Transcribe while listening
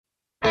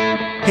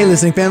Hey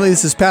listening family,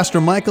 this is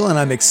Pastor Michael and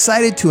I'm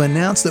excited to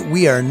announce that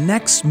we are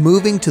next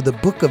moving to the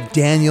book of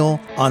Daniel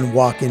on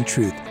Walk in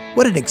Truth.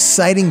 What an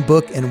exciting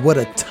book and what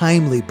a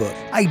timely book.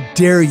 I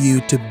dare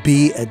you to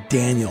be a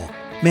Daniel.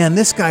 Man,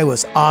 this guy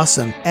was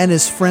awesome, and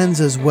his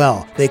friends as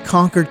well. They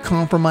conquered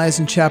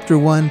compromise in chapter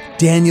 1.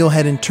 Daniel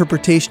had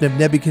interpretation of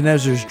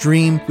Nebuchadnezzar's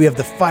dream. We have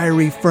the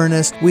fiery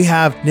furnace. We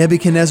have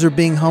Nebuchadnezzar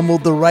being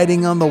humbled, the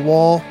writing on the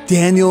wall,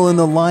 Daniel in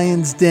the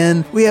lion's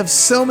den. We have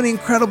so many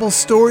incredible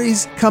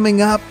stories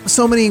coming up,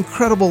 so many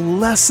incredible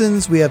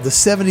lessons. We have the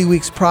 70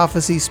 weeks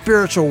prophecy,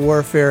 spiritual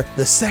warfare,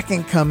 the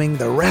second coming,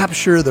 the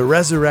rapture, the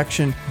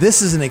resurrection.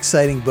 This is an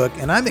exciting book,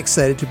 and I'm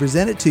excited to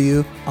present it to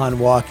you on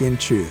Walk in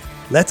Truth.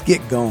 Let's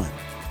get going.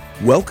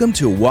 Welcome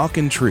to Walk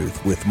in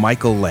Truth with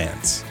Michael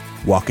Lance.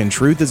 Walk in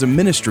Truth is a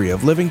ministry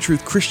of Living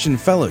Truth Christian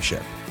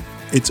Fellowship.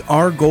 It's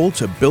our goal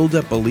to build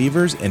up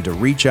believers and to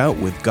reach out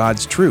with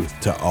God's truth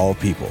to all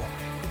people.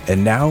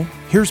 And now,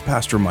 here's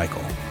Pastor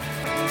Michael.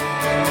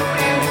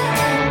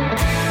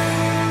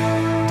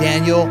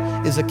 Daniel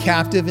is a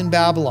captive in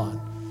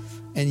Babylon,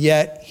 and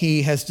yet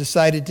he has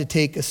decided to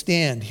take a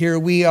stand. Here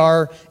we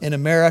are in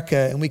America,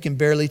 and we can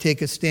barely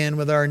take a stand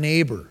with our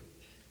neighbor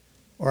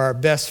or our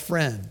best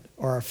friend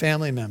or our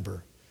family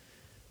member.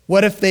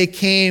 What if they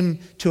came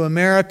to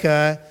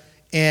America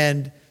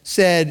and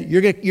said,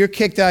 you're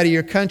kicked out of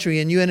your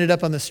country and you ended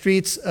up on the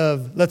streets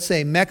of, let's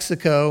say,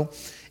 Mexico,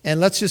 and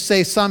let's just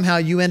say somehow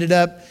you ended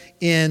up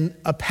in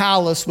a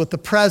palace with the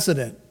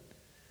president.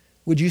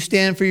 Would you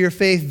stand for your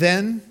faith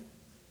then?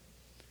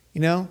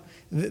 You know,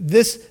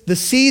 the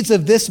seeds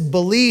of this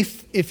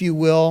belief, if you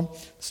will,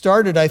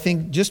 started, I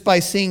think, just by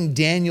seeing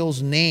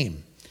Daniel's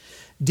name.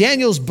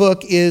 Daniel's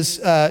book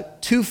is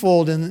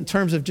twofold in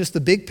terms of just the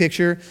big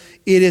picture.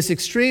 It is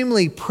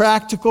extremely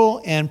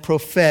practical and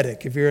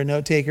prophetic. If you're a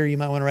note taker, you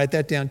might want to write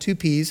that down, 2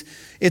 P's.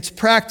 It's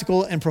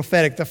practical and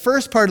prophetic. The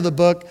first part of the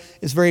book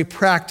is very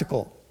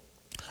practical,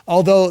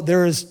 although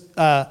there is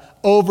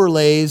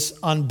overlays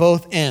on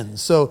both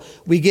ends. So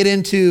we get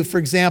into, for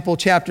example,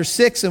 chapter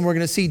 6, and we're going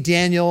to see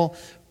Daniel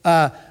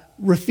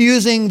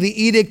refusing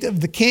the edict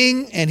of the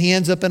king, and he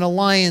ends up in a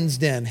lion's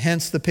den,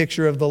 hence the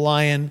picture of the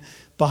lion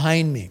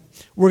behind me.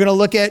 We're going to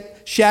look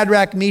at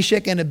Shadrach,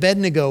 Meshach, and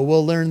Abednego.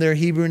 We'll learn their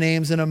Hebrew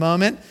names in a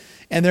moment.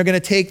 And they're going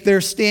to take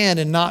their stand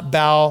and not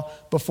bow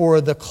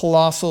before the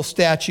colossal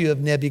statue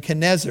of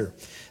Nebuchadnezzar.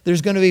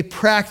 There's going to be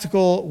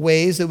practical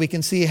ways that we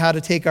can see how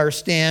to take our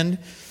stand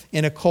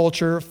in a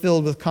culture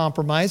filled with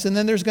compromise. And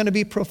then there's going to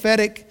be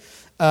prophetic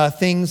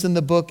things in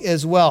the book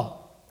as well.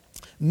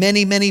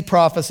 Many, many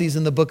prophecies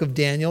in the book of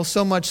Daniel,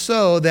 so much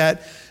so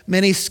that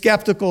many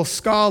skeptical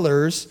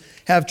scholars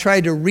have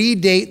tried to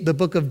redate the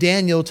book of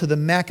Daniel to the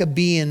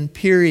Maccabean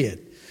period.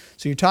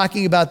 So you're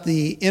talking about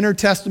the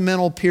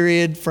intertestamental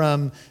period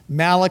from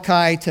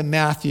Malachi to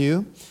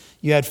Matthew.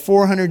 You had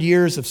 400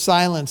 years of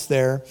silence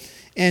there.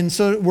 And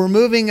so we're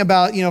moving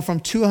about,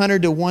 from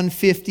 200 to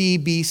 150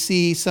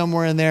 BC,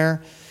 somewhere in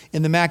there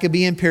in the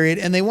Maccabean period.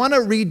 And they want to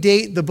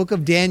redate the book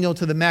of Daniel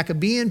to the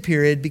Maccabean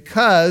period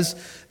because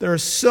there are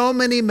so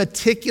many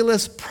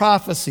meticulous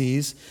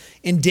prophecies.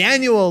 In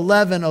Daniel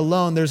 11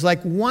 alone, there's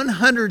like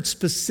 100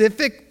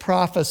 specific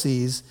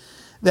prophecies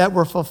that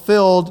were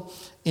fulfilled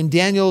in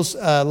Daniel's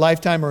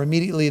lifetime or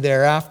immediately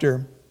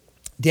thereafter.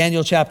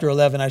 Daniel chapter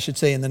 11, I should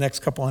say, in the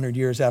next couple hundred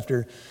years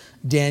after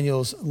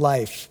Daniel's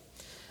life.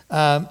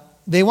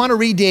 They want to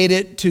redate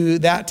it to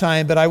that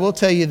time, but I will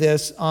tell you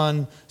this,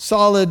 on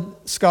solid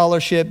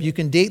scholarship, you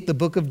can date the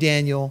book of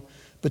Daniel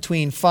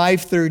between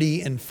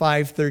 530 and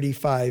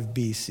 535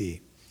 BC.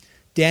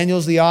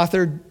 Daniel's the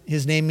author.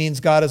 His name means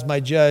God is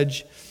my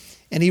judge.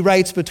 And he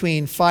writes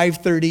between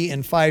 530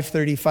 and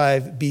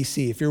 535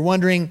 BC. If you're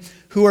wondering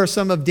who are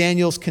some of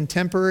Daniel's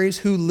contemporaries,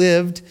 who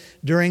lived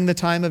during the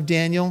time of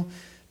Daniel,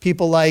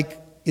 people like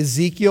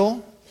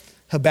Ezekiel,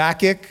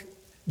 Habakkuk,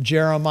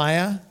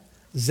 Jeremiah,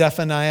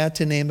 Zephaniah,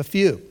 to name a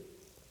few.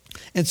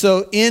 And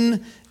so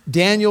in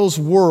Daniel's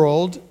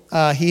world,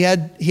 he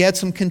had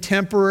some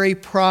contemporary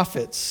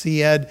prophets. He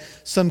had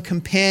some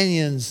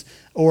companions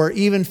or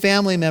even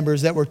family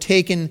members that were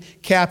taken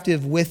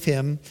captive with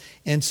him.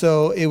 And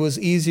so it was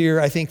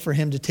easier, I think, for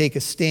him to take a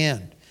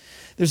stand.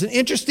 There's an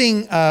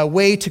interesting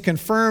way to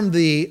confirm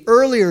the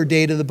earlier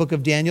date of the book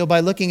of Daniel by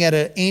looking at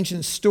an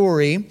ancient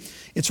story.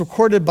 It's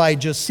recorded by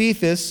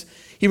Josephus.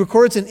 He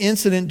records an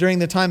incident during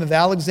the time of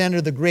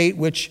Alexander the Great,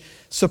 which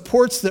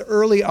supports the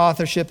early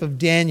authorship of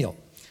Daniel.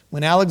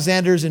 When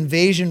Alexander's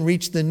invasion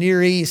reached the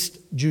Near East,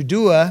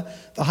 Judua,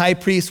 the high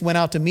priest, went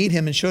out to meet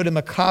him and showed him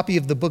a copy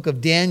of the book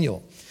of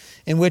Daniel,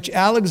 in which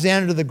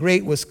Alexander the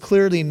Great was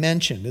clearly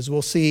mentioned. As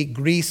we'll see,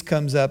 Greece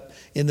comes up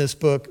in this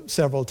book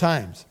several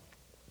times.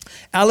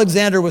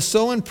 Alexander was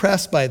so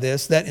impressed by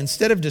this that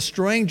instead of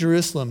destroying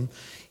Jerusalem,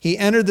 he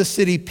entered the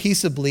city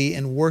peaceably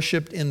and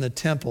worshiped in the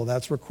temple.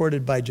 That's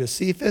recorded by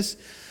Josephus.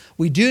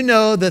 We do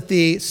know that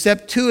the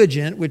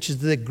Septuagint, which is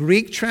the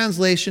Greek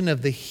translation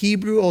of the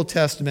Hebrew Old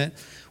Testament,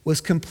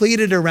 was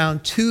completed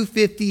around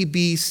 250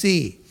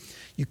 BC.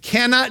 You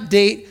cannot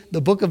date the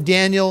book of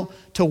Daniel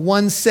to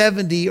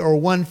 170 or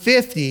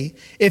 150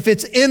 if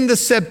it's in the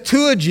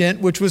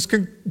Septuagint, which was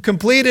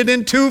completed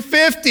in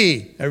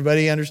 250.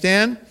 Everybody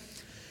understand?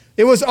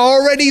 It was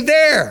already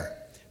there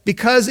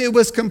because it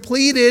was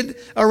completed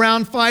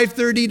around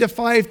 530 to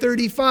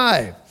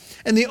 535.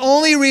 And the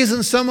only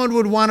reason someone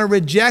would want to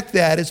reject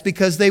that is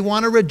because they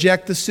want to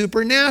reject the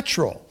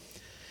supernatural.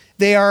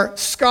 They are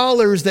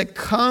scholars that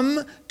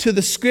come to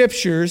the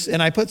scriptures,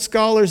 and I put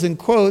scholars in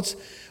quotes,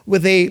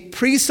 with a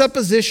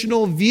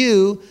presuppositional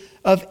view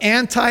of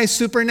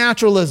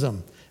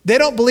anti-supernaturalism. They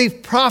don't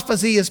believe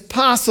prophecy is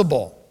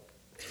possible.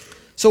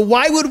 So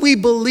why would we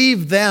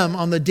believe them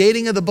on the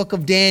dating of the book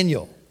of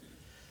Daniel?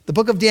 The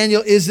book of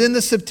Daniel is in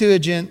the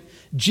Septuagint.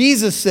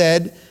 Jesus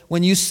said,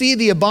 when you see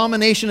the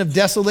abomination of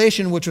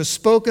desolation, which was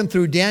spoken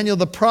through Daniel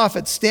the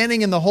prophet,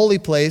 standing in the holy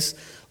place,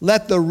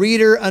 let the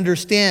reader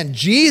understand.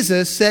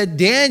 Jesus said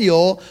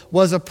Daniel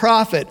was a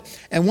prophet.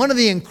 And one of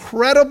the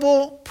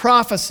incredible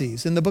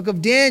prophecies in the book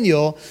of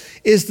Daniel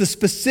is the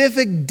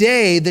specific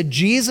day that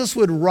Jesus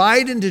would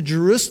ride into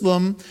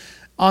Jerusalem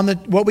on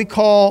what we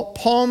call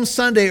Palm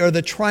Sunday, or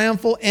the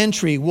triumphal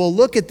entry. We'll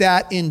look at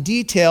that in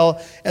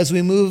detail as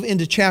we move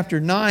into chapter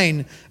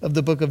 9 of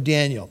the book of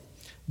Daniel.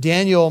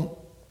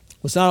 Daniel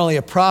was not only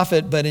a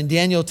prophet, but in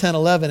Daniel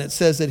 10:11 it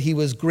says that he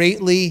was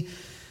greatly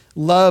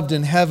loved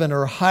in heaven,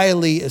 or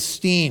highly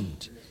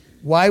esteemed.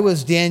 Why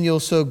was Daniel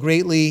so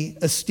greatly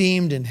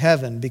esteemed in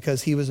heaven?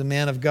 Because he was a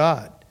man of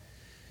God.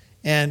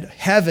 And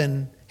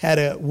heaven had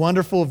a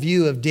wonderful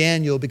view of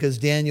Daniel because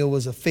Daniel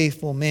was a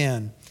faithful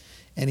man,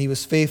 and he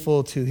was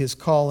faithful to his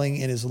calling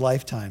in his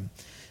lifetime.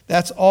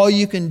 That's all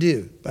you can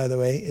do, by the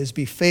way, is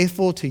be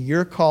faithful to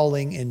your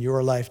calling in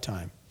your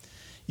lifetime.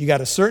 You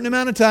got a certain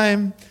amount of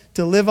time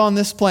to live on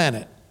this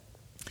planet.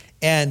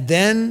 And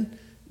then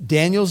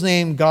Daniel's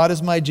name, God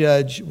is my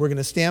judge. We're going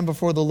to stand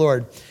before the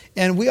Lord.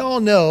 And we all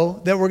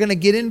know that we're going to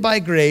get in by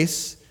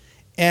grace,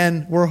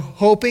 and we're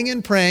hoping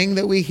and praying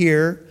that we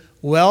hear,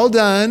 well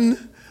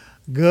done,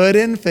 good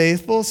and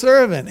faithful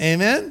servant.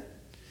 Amen?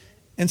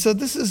 And so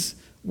this is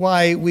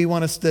why we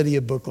want to study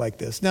a book like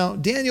this. Now,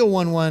 Daniel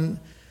 1:1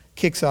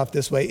 kicks off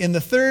this way. In the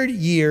 3rd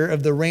year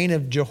of the reign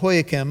of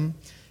Jehoiakim,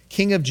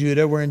 king of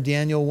Judah, we're in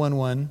Daniel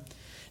 1:1,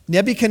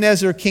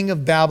 Nebuchadnezzar, king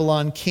of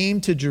Babylon, came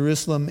to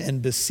Jerusalem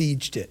and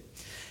besieged it.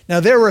 Now,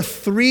 there were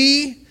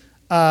 3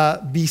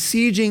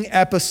 besieging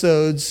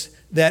episodes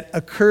that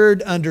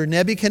occurred under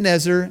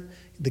Nebuchadnezzar,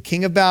 the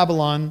king of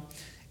Babylon,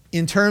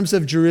 in terms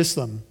of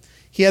Jerusalem.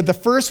 He had the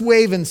first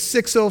wave in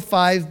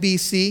 605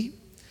 BC.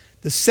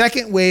 The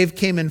second wave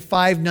came in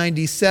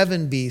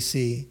 597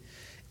 BC.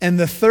 And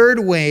the third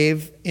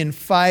wave in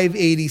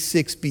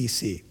 586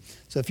 BC.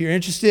 So if you're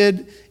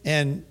interested,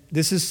 and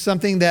this is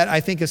something that I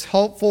think is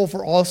helpful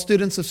for all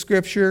students of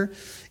Scripture,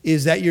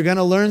 is that you're going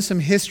to learn some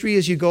history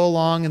as you go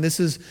along. And this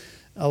is,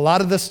 a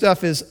lot of the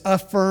stuff is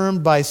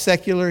affirmed by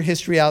secular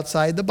history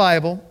outside the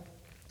Bible.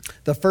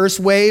 The first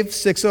wave,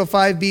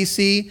 605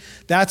 BC,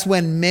 that's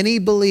when many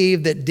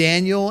believed that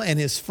Daniel and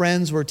his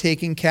friends were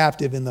taken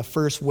captive in the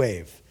first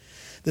wave.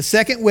 The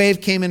second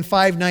wave came in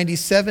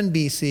 597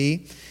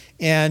 BC,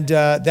 and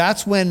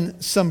that's when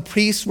some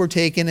priests were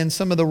taken and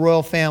some of the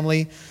royal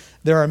family.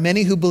 There are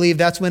many who believe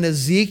that's when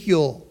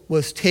Ezekiel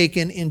was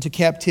taken into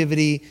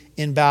captivity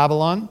in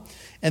Babylon.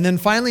 And then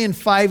finally in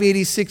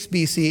 586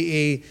 BC,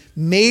 a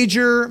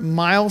major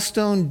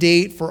milestone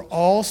date for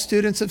all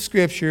students of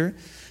Scripture,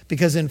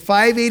 because in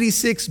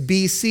 586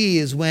 BC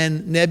is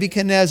when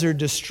Nebuchadnezzar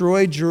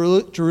destroyed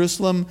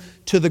Jerusalem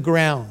to the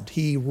ground.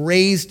 He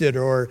razed it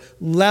or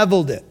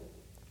leveled it.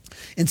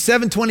 In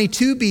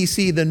 722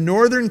 BC, the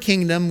northern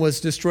kingdom was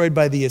destroyed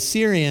by the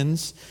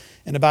Assyrians.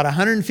 And about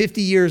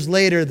 150 years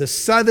later, the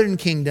southern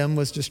kingdom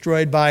was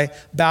destroyed by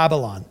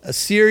Babylon.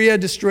 Assyria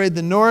destroyed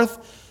the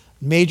north,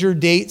 major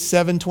date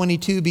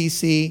 722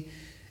 BC.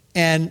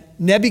 And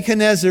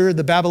Nebuchadnezzar,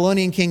 the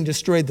Babylonian king,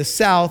 destroyed the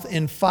south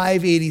in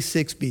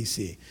 586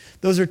 BC.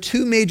 Those are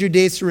 2 major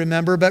dates to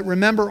remember, but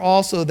remember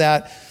also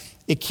that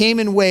it came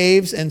in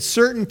waves, and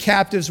certain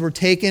captives were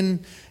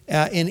taken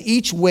in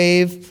each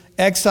wave.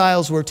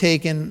 Exiles were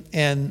taken,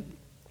 and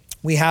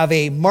we have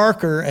a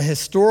marker, a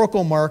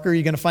historical marker.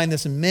 You're going to find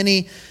this in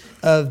many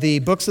of the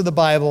books of the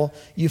Bible.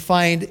 You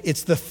find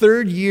it's the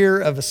 3rd year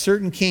of a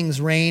certain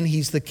king's reign.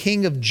 He's the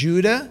king of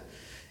Judah.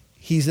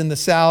 He's in the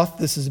south.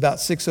 This is about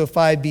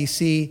 605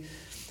 BC.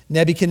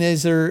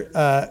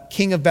 Nebuchadnezzar,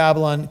 king of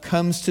Babylon,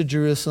 comes to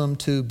Jerusalem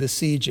to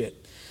besiege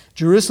it.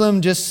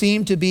 Jerusalem just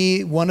seemed to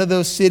be one of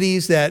those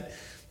cities that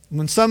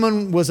when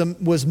someone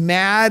was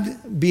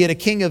mad, be it a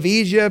king of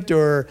Egypt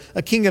or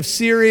a king of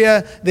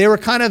Syria, they were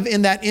kind of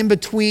in that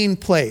in-between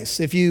place.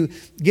 If you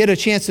get a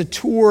chance to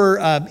tour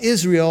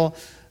Israel,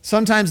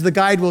 sometimes the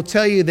guide will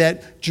tell you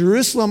that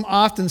Jerusalem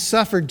often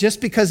suffered just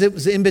because it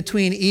was in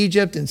between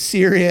Egypt and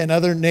Syria and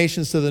other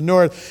nations to the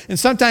north. And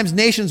sometimes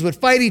nations would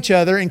fight each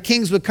other, and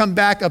kings would come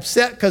back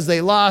upset because they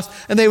lost,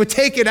 and they would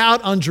take it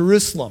out on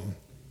Jerusalem.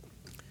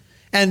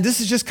 And this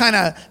is just kind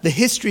of the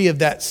history of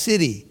that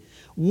city.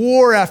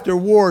 War after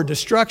war,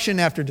 destruction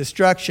after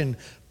destruction,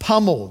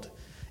 pummeled.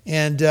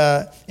 And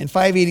in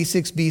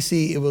 586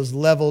 BC, it was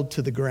leveled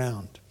to the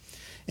ground.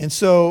 And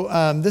so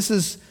this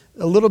is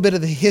a little bit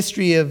of the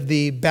history of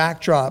the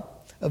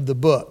backdrop of the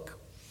book.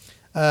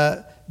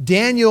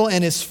 Daniel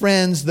and his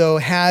friends, though,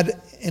 had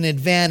an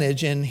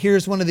advantage, and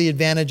here's one of the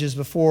advantages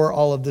before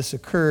all of this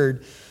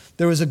occurred.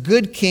 There was a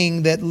good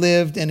king that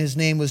lived, and his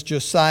name was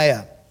Josiah.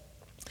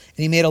 And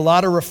he made a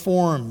lot of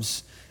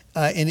reforms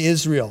in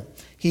Israel.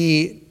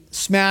 He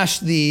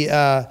smashed the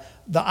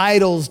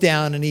idols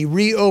down, and he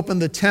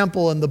reopened the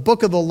temple, and the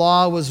book of the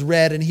law was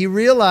read, and he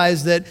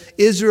realized that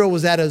Israel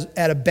was at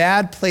a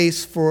bad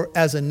place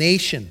as a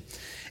nation.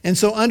 And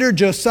so under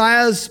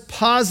Josiah's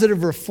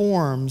positive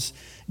reforms,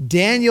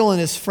 Daniel and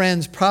his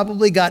friends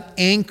probably got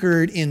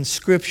anchored in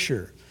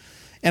Scripture.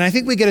 And I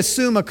think we could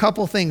assume a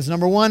couple things.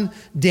 Number one,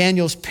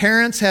 Daniel's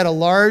parents had a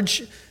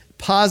large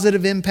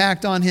positive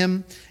impact on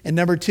him. And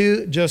number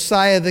two,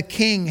 Josiah the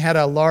king had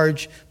a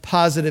large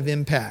positive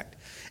impact.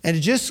 And it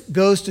just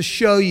goes to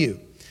show you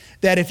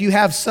that if you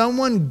have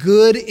someone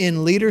good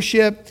in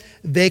leadership,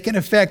 they can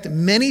affect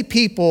many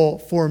people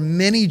for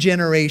many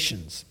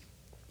generations.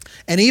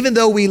 And even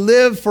though we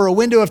live for a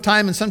window of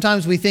time, and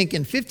sometimes we think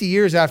in 50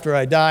 years after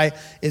I die,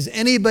 is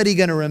anybody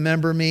going to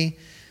remember me?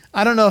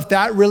 I don't know if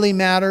that really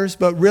matters,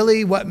 but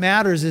really what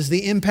matters is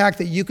the impact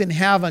that you can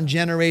have on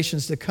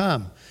generations to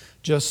come.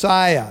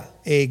 Josiah,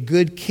 a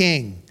good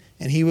king,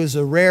 and he was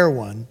a rare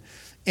one.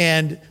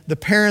 And the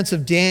parents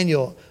of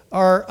Daniel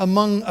are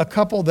among a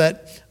couple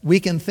that we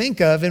can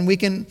think of, and we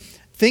can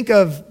think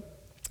of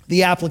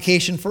the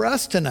application for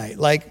us tonight.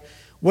 Like,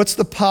 what's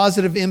the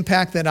positive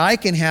impact that I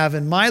can have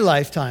in my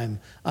lifetime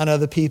on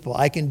other people?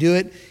 I can do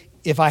it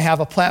if I have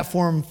a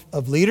platform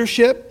of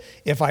leadership,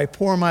 if I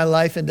pour my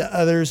life into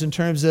others in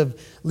terms of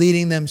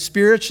leading them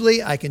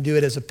spiritually. I can do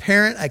it as a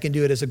parent. I can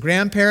do it as a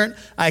grandparent.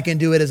 I can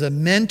do it as a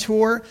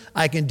mentor.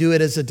 I can do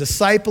it as a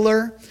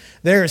discipler.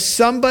 There is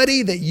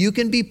somebody that you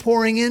can be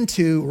pouring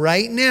into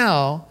right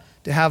now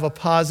to have a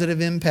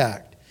positive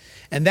impact.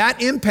 And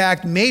that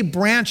impact may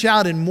branch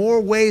out in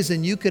more ways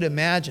than you could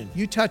imagine.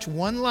 You touch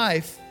one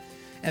life,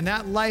 and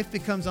that life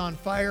becomes on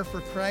fire for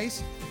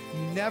Christ.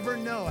 You never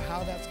know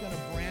how that's going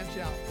to branch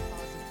out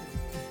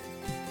positively.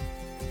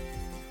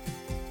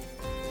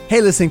 Hey,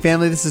 listening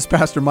family, this is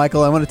Pastor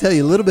Michael. I want to tell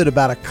you a little bit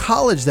about a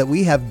college that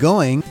we have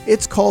going.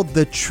 It's called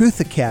the Truth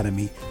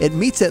Academy. It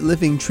meets at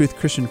Living Truth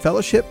Christian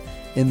Fellowship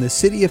in the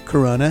city of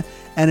Corona,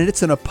 and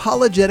it's an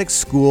apologetic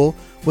school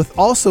with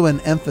also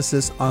an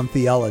emphasis on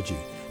theology.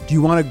 Do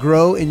you want to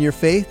grow in your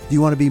faith? Do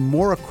you want to be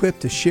more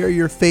equipped to share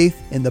your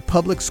faith in the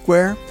public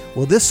square?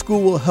 Well, this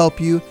school will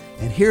help you.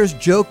 And here's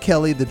Joe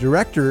Kelly, the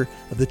director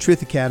of the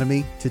Truth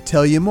Academy, to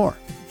tell you more.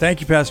 Thank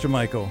you, Pastor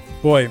Michael.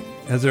 Boy,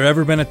 has there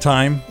ever been a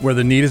time where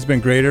the need has been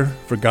greater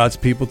for God's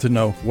people to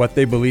know what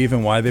they believe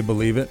and why they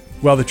believe it?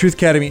 Well, the Truth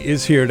Academy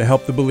is here to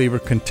help the believer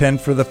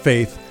contend for the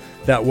faith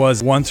that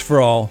was once for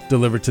all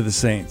delivered to the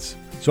saints.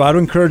 So I would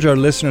encourage our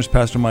listeners,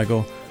 Pastor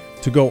Michael,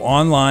 to go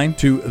online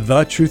to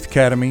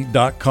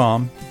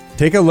thetruthacademy.com.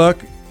 Take a look,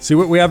 see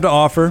what we have to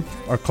offer.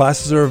 Our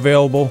classes are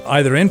available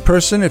either in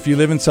person if you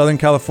live in Southern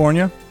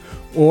California,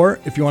 or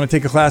if you want to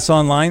take a class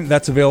online,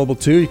 that's available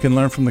too. You can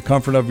learn from the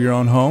comfort of your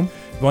own home.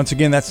 Once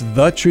again, that's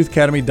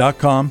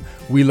thetruthacademy.com.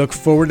 We look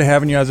forward to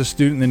having you as a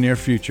student in the near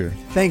future.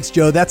 Thanks,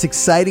 Joe. That's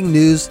exciting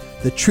news.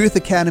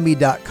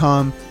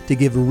 Thetruthacademy.com to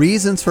give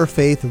reasons for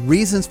faith,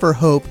 reasons for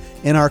hope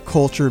in our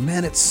culture.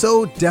 Man, it's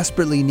so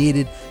desperately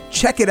needed.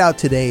 Check it out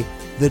today,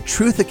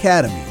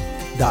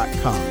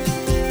 thetruthacademy.com.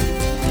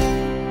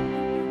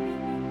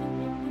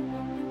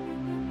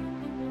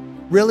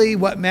 Really,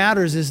 what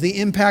matters is the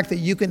impact that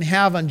you can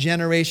have on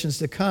generations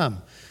to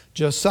come.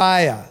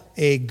 Josiah,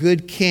 a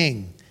good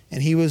king,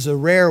 and he was a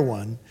rare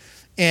one.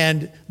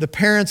 And the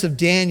parents of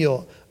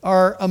Daniel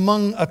are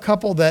among a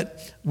couple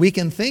that we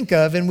can think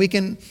of, and we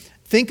can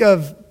think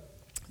of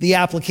the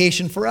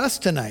application for us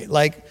tonight.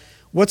 Like,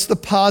 what's the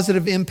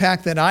positive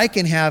impact that I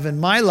can have in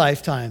my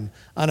lifetime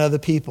on other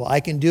people? I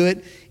can do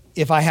it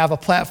if I have a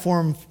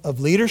platform of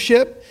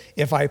leadership,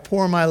 if I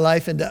pour my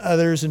life into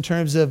others in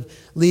terms of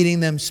leading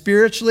them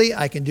spiritually.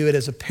 I can do it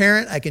as a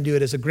parent. I can do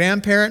it as a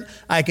grandparent.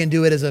 I can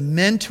do it as a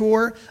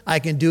mentor. I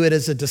can do it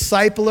as a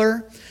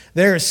discipler.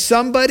 There is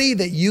somebody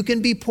that you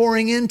can be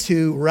pouring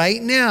into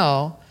right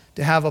now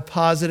to have a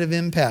positive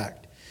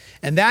impact.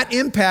 And that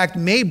impact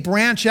may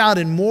branch out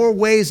in more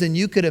ways than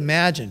you could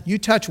imagine. You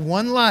touch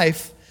one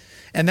life,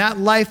 and that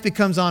life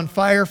becomes on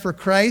fire for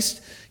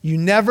Christ. You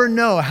never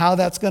know how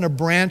that's going to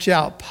branch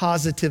out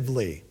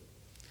positively.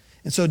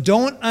 And so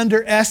don't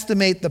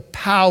underestimate the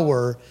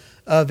power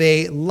of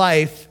a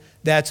life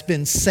that's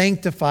been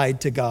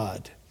sanctified to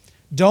God.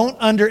 Don't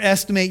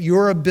underestimate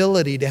your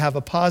ability to have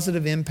a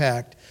positive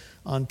impact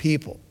on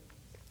people.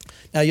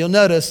 Now you'll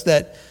notice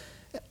that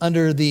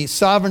under the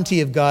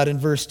sovereignty of God in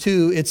verse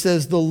 2, it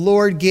says the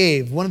Lord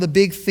gave. One of the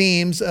big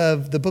themes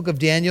of the book of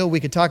Daniel, we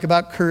could talk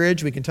about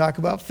courage, we can talk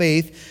about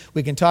faith,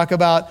 we can talk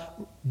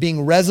about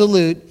being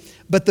resolute,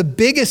 but the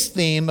biggest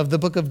theme of the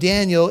book of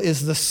Daniel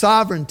is the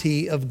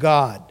sovereignty of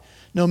God.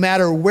 No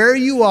matter where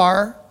you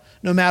are,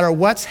 no matter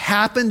what's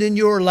happened in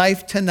your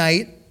life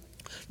tonight,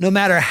 No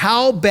matter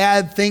how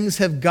bad things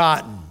have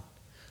gotten,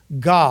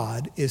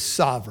 God is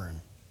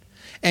sovereign.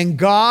 And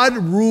God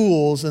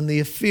rules in the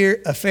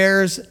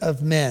affairs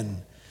of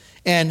men.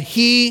 And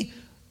he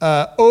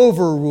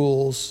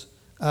overrules.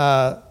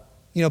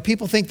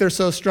 People think they're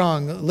so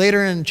strong.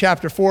 Later in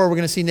chapter 4, we're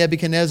going to see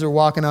Nebuchadnezzar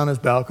walking on his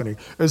balcony.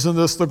 Isn't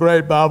this the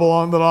great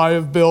Babylon that I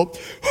have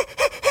built?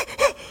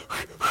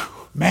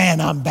 Man,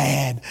 I'm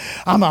bad.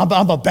 I'm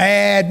a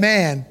bad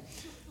man.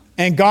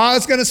 And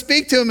God's going to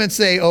speak to him and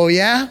say, oh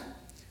yeah?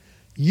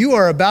 You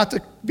are about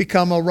to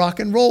become a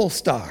rock and roll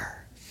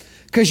star.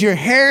 Because your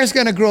hair is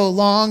going to grow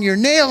long. Your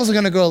nails are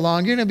going to grow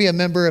long. You're going to be a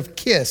member of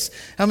KISS.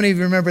 How many of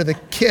you remember the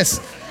KISS?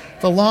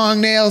 The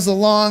long nails, the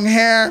long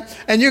hair.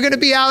 And you're going to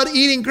be out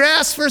eating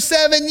grass for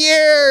 7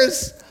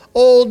 years,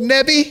 old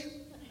Nebi.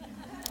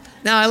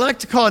 Now, I like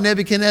to call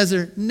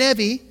Nebuchadnezzar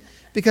Nebi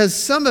because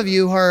some of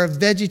you are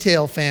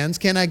VeggieTale fans.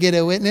 Can I get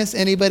a witness?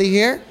 Anybody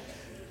here?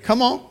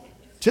 Come on.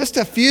 Just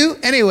a few.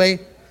 Anyway,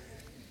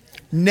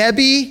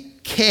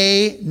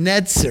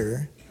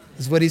 Nebuchadnezzar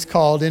is what he's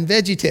called in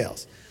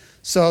VeggieTales.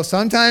 So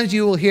sometimes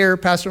you will hear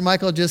Pastor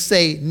Michael just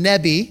say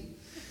Nebi.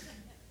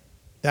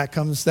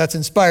 That's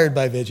inspired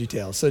by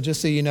VeggieTales. So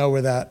just so you know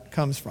where that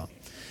comes from.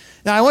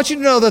 Now I want you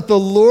to know that the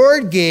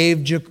Lord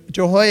gave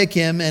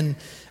Jehoiakim, and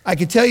I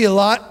could tell you a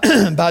lot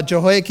about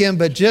Jehoiakim,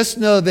 but just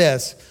know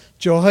this.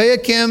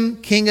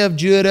 Jehoiakim, king of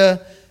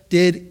Judah,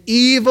 did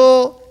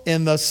evil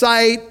in the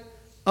sight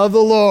of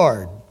the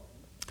Lord.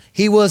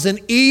 He was an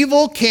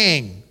evil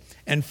king.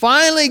 And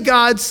finally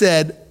God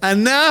said,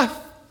 enough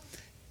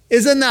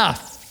is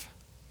enough.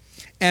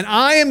 And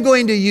I am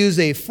going to use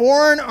a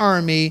foreign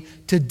army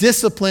to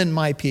discipline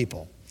my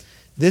people.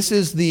 This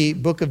is the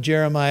book of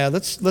Jeremiah.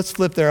 Let's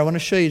flip there. I want to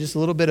show you just a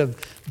little bit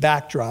of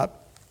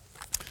backdrop.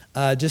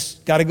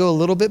 Just got to go a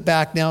little bit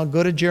back now.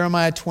 Go to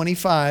Jeremiah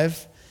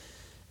 25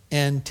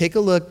 and take a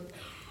look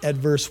at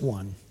verse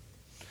 1.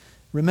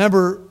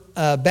 Remember,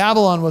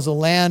 Babylon was a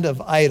land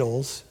of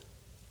idols.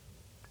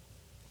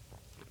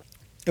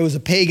 It was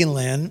a pagan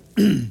land.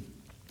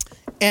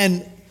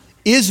 And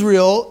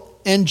Israel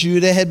and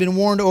Judah had been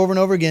warned over and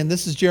over again.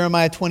 This is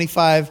Jeremiah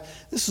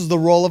 25. This is the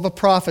role of a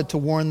prophet to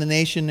warn the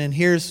nation. And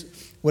here's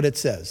what it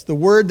says. The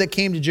word that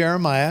came to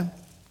Jeremiah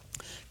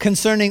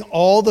concerning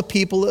all the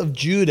people of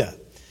Judah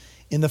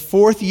in the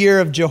 4th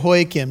year of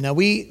Jehoiakim. Now,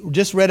 we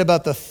just read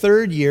about the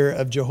 3rd year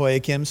of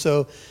Jehoiakim,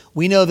 so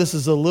we know this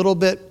is a little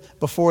bit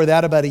before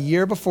that, about a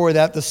year before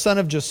that, the son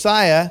of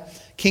Josiah,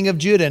 king of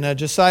Judah. Now,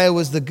 Josiah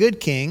was the good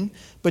king,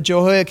 but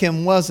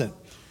Jehoiakim wasn't.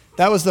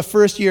 That was the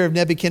 1st year of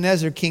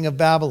Nebuchadnezzar, king of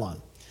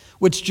Babylon,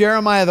 which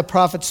Jeremiah the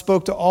prophet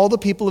spoke to all the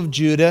people of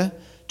Judah,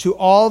 to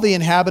all the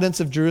inhabitants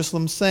of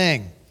Jerusalem,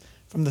 saying,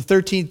 from the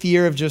 13th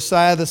year of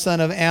Josiah the son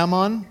of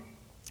Ammon,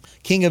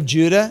 king of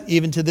Judah,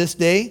 even to this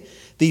day,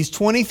 these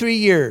 23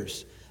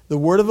 years, the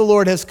word of the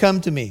Lord has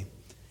come to me.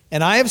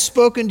 And I have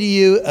spoken to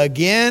you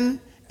again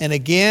and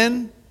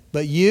again,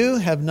 but you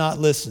have not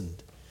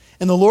listened.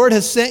 And the Lord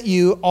has sent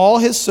you all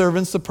his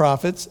servants, the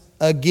prophets,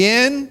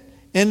 again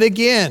and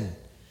again.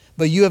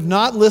 But you have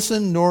not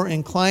listened nor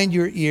inclined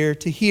your ear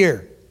to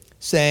hear,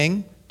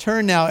 saying,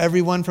 turn now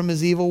everyone from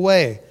his evil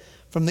way,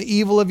 from the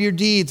evil of your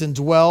deeds, and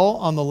dwell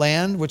on the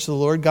land which the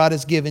Lord God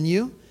has given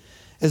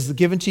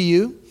to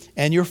you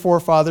and your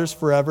forefathers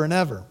forever and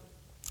ever.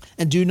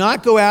 And do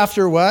not go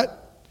after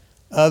what?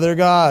 Other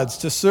gods,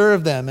 to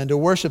serve them and to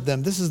worship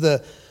them. This is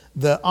the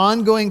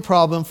ongoing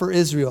problem for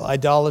Israel,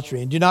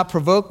 idolatry. And do not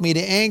provoke me to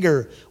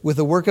anger with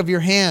the work of your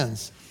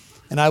hands,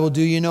 and I will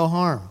do you no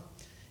harm.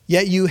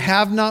 Yet you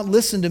have not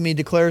listened to me,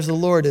 declares the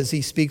Lord, as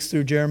he speaks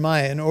through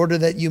Jeremiah, in order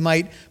that you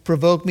might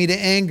provoke me to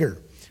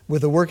anger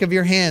with the work of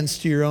your hands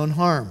to your own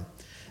harm.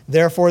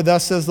 Therefore,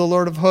 thus says the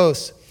Lord of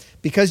hosts,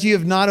 because you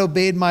have not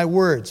obeyed my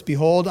words,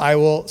 behold, I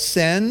will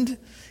send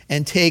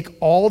and take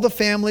all the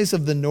families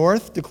of the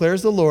north,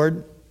 declares the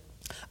Lord.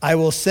 I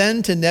will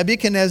send to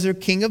Nebuchadnezzar,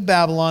 king of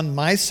Babylon,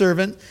 my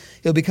servant.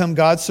 He'll become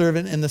God's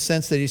servant in the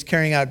sense that he's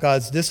carrying out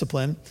God's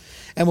discipline,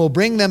 and will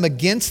bring them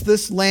against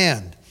this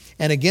land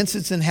and against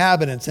its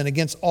inhabitants and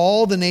against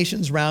all the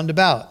nations round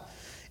about.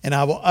 And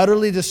I will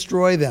utterly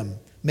destroy them,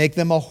 make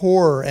them a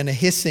horror and a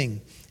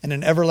hissing and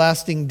an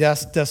everlasting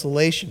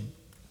desolation.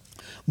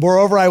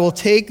 Moreover, I will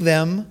take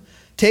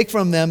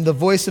from them the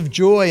voice of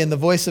joy and the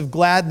voice of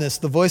gladness,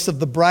 the voice of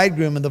the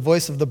bridegroom and the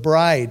voice of the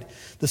bride,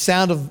 the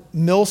sound of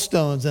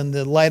millstones and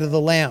the light of the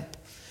lamp.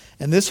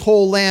 And this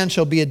whole land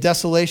shall be a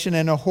desolation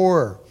and a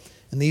horror.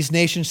 And these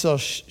nations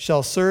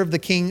shall serve the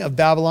king of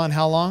Babylon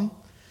how long?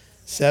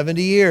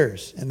 70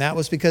 years. And that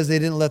was because they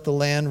didn't let the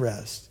land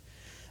rest.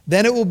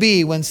 Then it will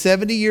be, when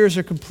 70 years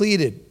are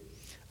completed,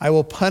 I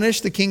will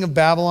punish the king of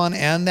Babylon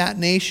and that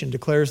nation,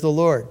 declares the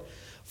Lord.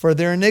 For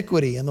their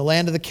iniquity in the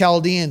land of the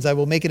Chaldeans, I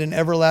will make it an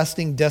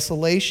everlasting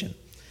desolation.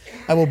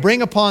 I will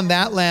bring upon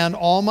that land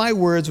all my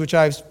words which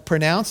I've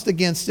pronounced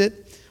against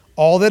it,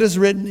 all that is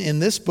written in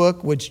this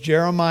book which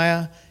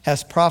Jeremiah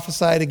has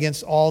prophesied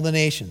against all the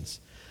nations.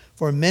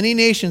 For many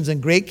nations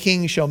and great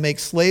kings shall make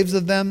slaves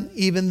of them,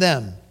 even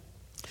them.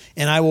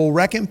 And I will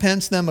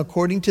recompense them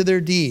according to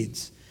their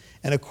deeds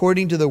and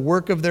according to the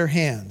work of their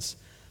hands.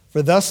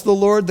 For thus the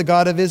Lord, the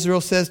God of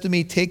Israel, says to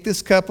me, take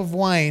this cup of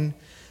wine,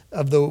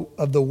 of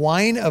the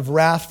wine of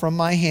wrath from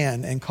my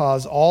hand, and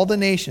cause all the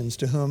nations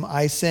to whom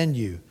I send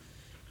you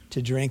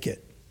to drink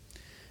it.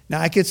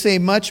 Now I could say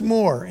much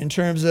more in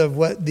terms of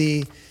what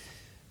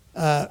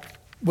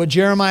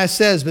Jeremiah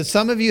says, but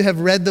some of you have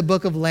read the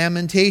book of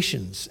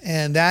Lamentations,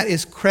 and that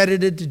is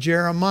credited to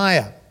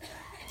Jeremiah.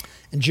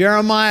 And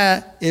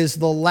Jeremiah is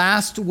the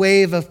last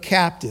wave of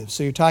captives.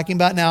 So you're talking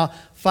about now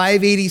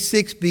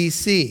 586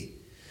 BC.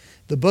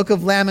 The book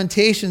of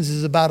Lamentations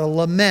is about a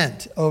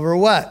lament over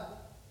what?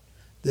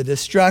 The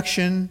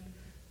destruction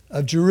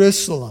of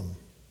Jerusalem.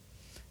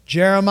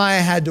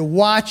 Jeremiah had to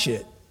watch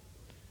it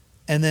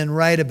and then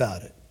write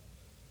about it.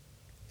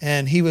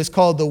 And he was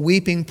called the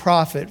weeping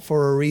prophet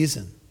for a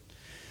reason.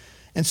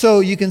 And so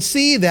you can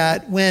see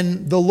that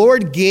when the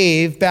Lord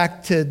gave,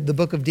 back to the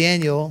book of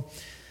Daniel,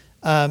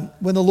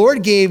 when the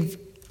Lord gave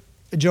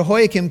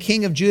Jehoiakim,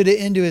 king of Judah,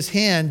 into his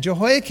hand,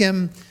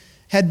 Jehoiakim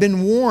had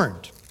been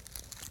warned.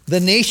 The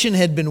nation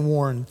had been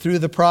warned through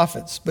the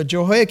prophets, but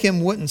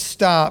Jehoiakim wouldn't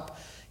stop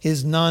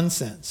his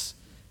nonsense.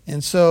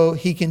 And so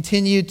he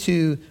continued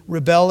to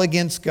rebel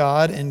against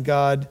God, and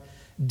God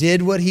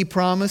did what he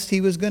promised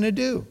he was going to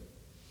do.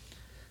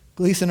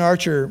 Gleason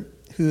Archer,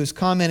 who is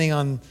commenting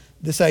on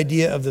this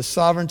idea of the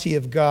sovereignty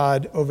of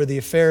God over the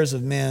affairs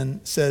of man,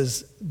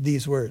 says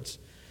these words.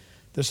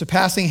 The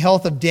surpassing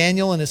health of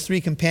Daniel and his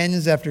 3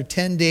 companions after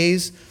 10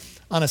 days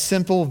on a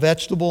simple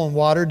vegetable and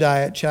water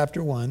diet,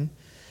 chapter 1.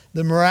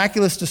 The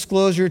miraculous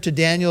disclosure to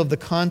Daniel of the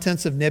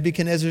contents of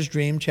Nebuchadnezzar's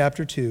dream,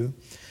 chapter 2.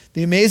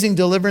 The amazing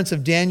deliverance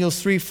of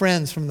Daniel's 3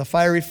 friends from the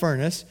fiery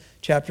furnace,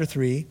 chapter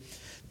 3.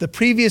 The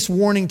previous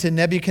warning to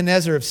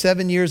Nebuchadnezzar of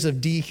 7 years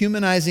of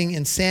dehumanizing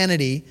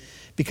insanity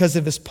because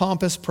of his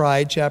pompous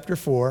pride, chapter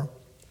 4.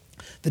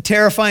 The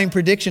terrifying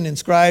prediction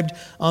inscribed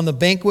on the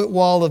banquet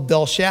wall of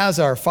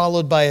Belshazzar,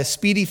 followed by a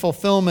speedy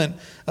fulfillment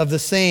of the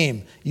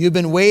same. You've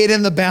been weighed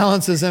in the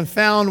balances and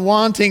found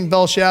wanting,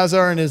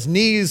 Belshazzar and his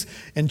knees.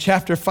 In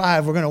chapter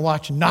 5, we're going to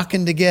watch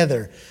knocking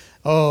together.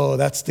 Oh,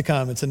 that's to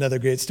come. It's another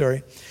great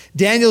story.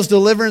 Daniel's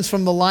deliverance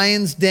from the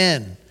lion's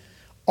den.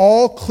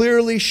 All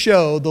clearly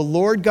show the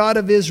Lord God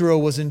of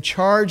Israel was in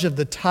charge of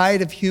the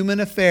tide of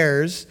human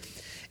affairs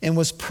and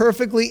was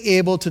perfectly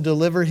able to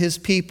deliver his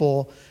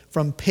people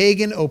from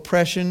pagan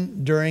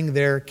oppression during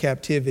their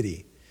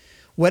captivity.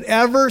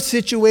 Whatever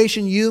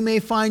situation you may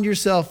find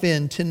yourself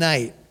in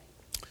tonight,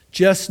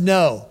 just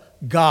know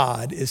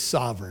God is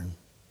sovereign.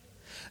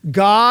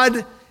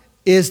 God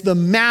is the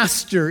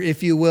master,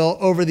 if you will,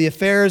 over the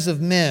affairs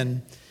of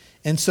men.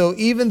 And so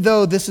even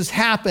though this has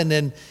happened,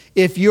 and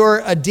if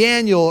you're a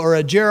Daniel or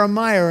a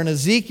Jeremiah or an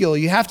Ezekiel,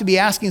 you have to be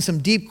asking some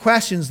deep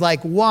questions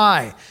like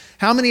why?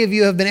 How many of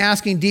you have been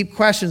asking deep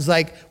questions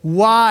like,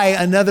 why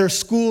another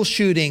school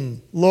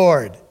shooting,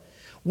 Lord?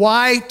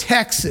 Why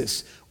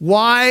Texas?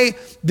 Why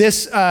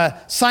this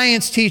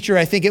science teacher,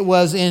 I think it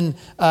was in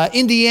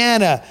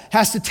Indiana,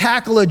 has to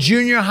tackle a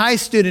junior high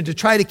student to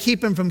try to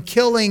keep him from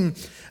killing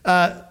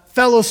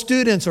fellow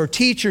students or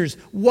teachers?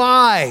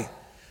 Why?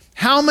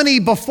 How many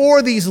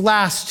before these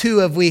last 2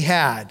 have we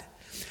had?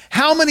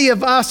 How many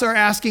of us are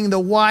asking the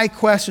why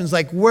questions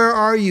like, where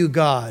are you,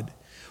 God?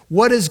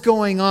 What is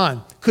going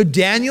on? Could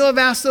Daniel have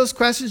asked those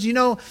questions? You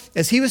know,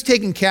 as he was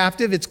taken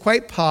captive, it's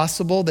quite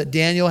possible that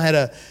Daniel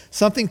had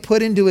something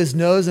put into his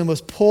nose and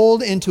was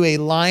pulled into a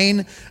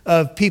line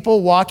of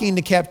people walking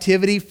into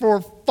captivity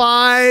for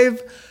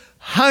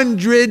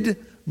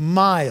 500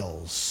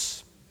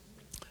 miles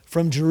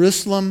from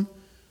Jerusalem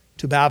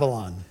to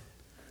Babylon.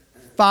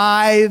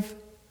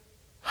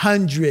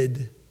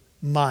 500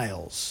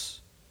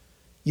 miles.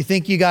 You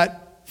think you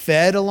got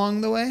fed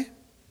along the way?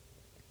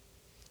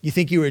 You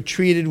think you were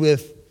treated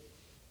with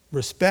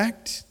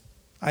respect?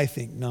 I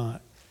think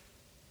not.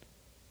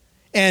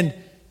 And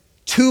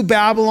to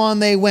Babylon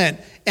they went.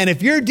 And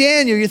if you're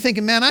Daniel, you're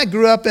thinking, man, I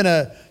grew up in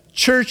a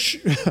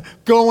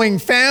church-going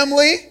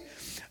family.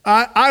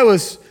 I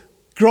was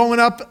growing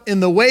up in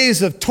the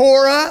ways of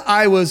Torah.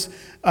 I was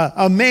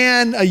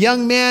a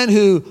young man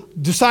who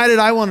decided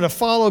I wanted to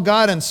follow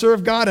God and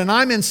serve God, and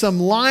I'm in some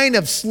line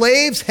of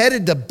slaves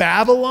headed to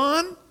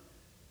Babylon?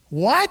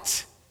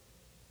 What?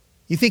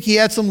 You think he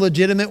had some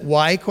legitimate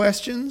why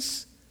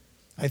questions?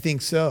 I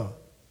think so.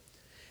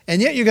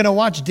 And yet you're going to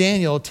watch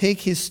Daniel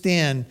take his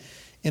stand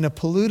in a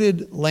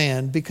polluted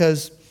land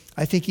because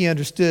I think he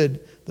understood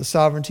the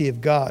sovereignty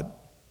of God.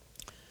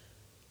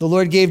 The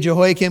Lord gave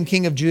Jehoiakim,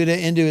 king of Judah,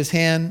 into his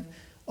hand,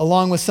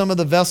 along with some of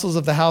the vessels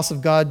of the house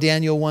of God,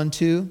 Daniel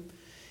 1:2.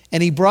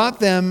 And he brought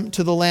them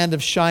to the land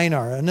of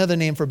Shinar, another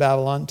name for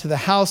Babylon, to the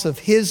house of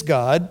his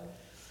God.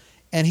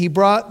 And he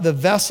brought the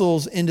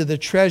vessels into the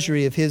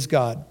treasury of his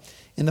God.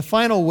 In the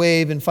final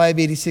wave in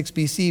 586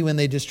 BC, when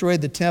they destroyed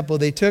the temple,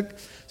 they took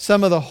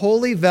some of the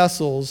holy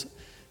vessels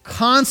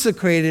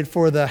consecrated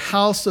for the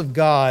house of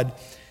God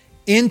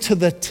into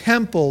the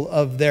temple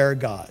of their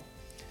God.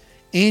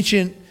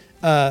 Ancient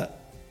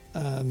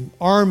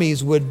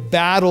armies would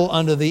battle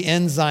under the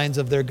ensigns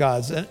of their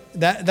gods.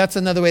 That's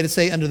another way to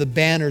say under the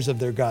banners of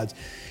their gods.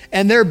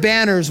 And their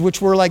banners,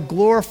 which were like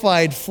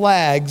glorified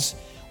flags,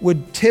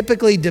 would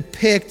typically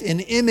depict an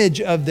image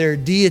of their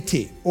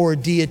deity or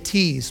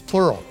deities,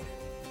 plural.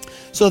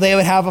 So they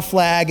would have a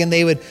flag and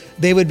they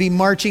would be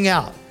marching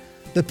out.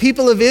 The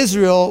people of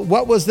Israel,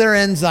 what was their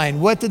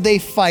ensign? What did they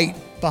fight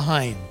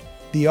behind?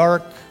 The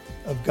Ark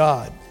of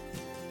God.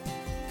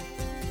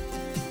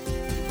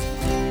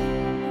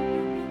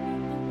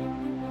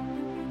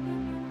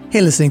 Hey,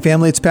 listening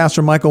family, it's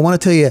Pastor Michael. I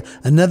want to tell you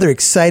another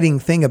exciting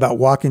thing about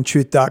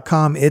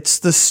walkintruth.com. It's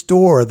the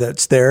store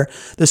that's there.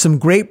 There's some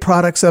great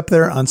products up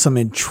there on some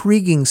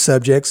intriguing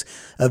subjects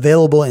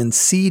available in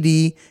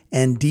CD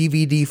and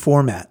DVD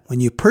format. When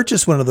you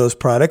purchase one of those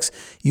products,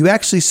 you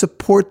actually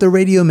support the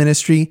radio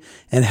ministry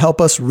and help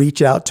us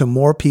reach out to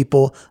more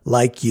people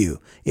like you.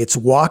 It's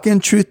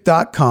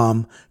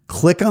walkintruth.com.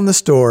 Click on the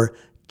store,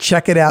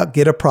 check it out,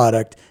 get a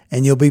product,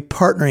 and you'll be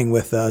partnering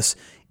with us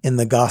in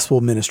the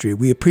gospel ministry.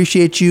 We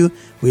appreciate you.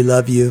 We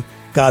love you.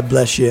 God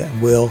bless you. And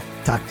we'll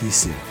talk to you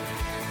soon.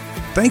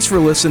 Thanks for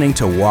listening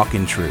to Walk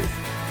in Truth.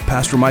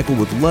 Pastor Michael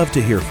would love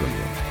to hear from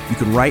you. You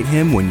can write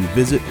him when you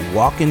visit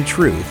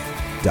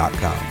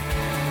walkintruth.com.